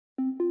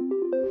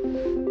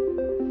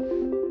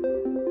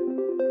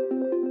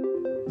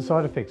The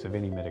side effects of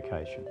any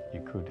medication. You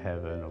could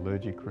have an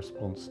allergic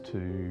response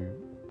to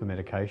the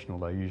medication,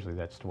 although usually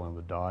that's to one of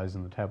the dyes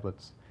in the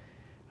tablets.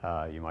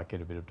 You might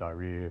get a bit of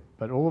diarrhea,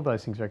 but all of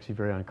those things are actually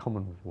very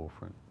uncommon with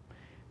warfarin.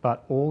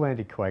 But all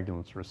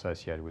anticoagulants are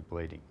associated with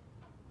bleeding.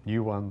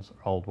 New ones,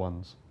 old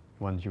ones,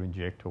 ones you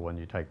inject or one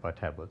you take by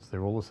tablets,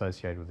 they're all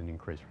associated with an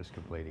increased risk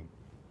of bleeding.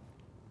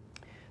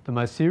 The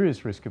most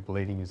serious risk of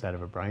bleeding is that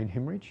of a brain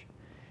hemorrhage.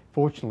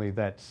 Fortunately,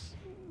 that's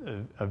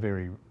a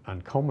very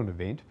uncommon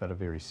event, but a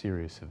very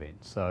serious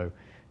event. So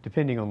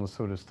depending on the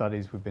sort of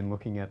studies we've been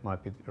looking at,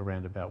 might be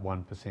around about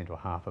 1% or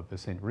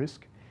 0.5%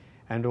 risk.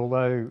 And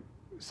although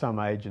some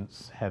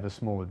agents have a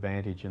small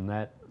advantage in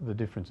that, the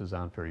differences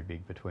aren't very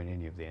big between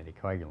any of the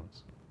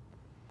anticoagulants.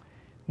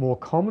 More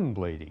common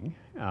bleeding,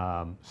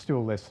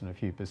 still less than a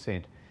few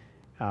percent,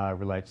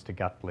 relates to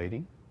gut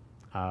bleeding,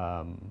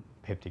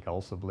 peptic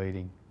ulcer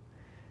bleeding,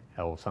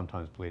 or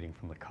sometimes bleeding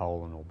from the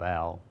colon or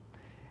bowel.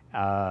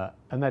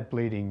 And that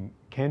bleeding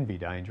can be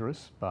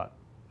dangerous, but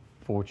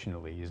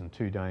fortunately isn't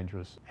too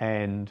dangerous.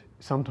 And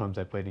sometimes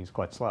that bleeding is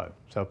quite slow.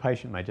 So a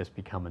patient may just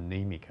become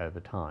anemic over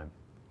time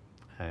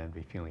and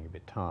be feeling a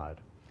bit tired.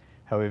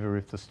 However,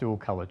 if the stool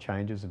colour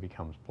changes and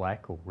becomes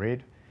black or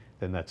red,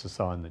 then that's a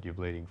sign that you're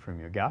bleeding from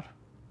your gut.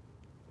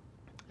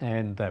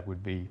 And that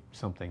would be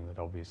something that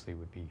obviously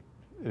would be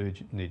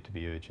need to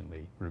be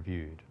urgently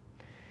reviewed.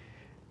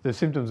 The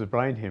symptoms of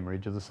brain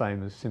hemorrhage are the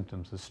same as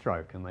symptoms of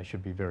stroke, and they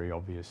should be very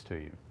obvious to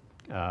you.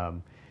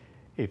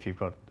 If you've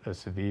got a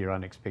severe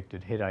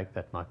unexpected headache,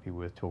 that might be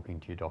worth talking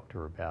to your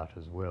doctor about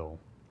as well.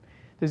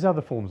 There's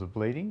other forms of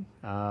bleeding,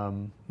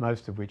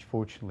 most of which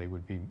fortunately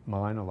would be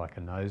minor, like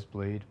a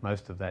nosebleed.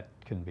 Most of that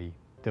can be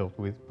dealt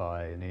with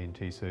by an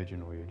ENT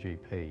surgeon or your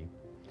GP.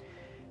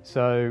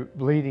 So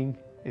bleeding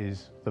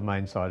is the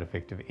main side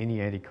effect of any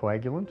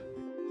anticoagulant.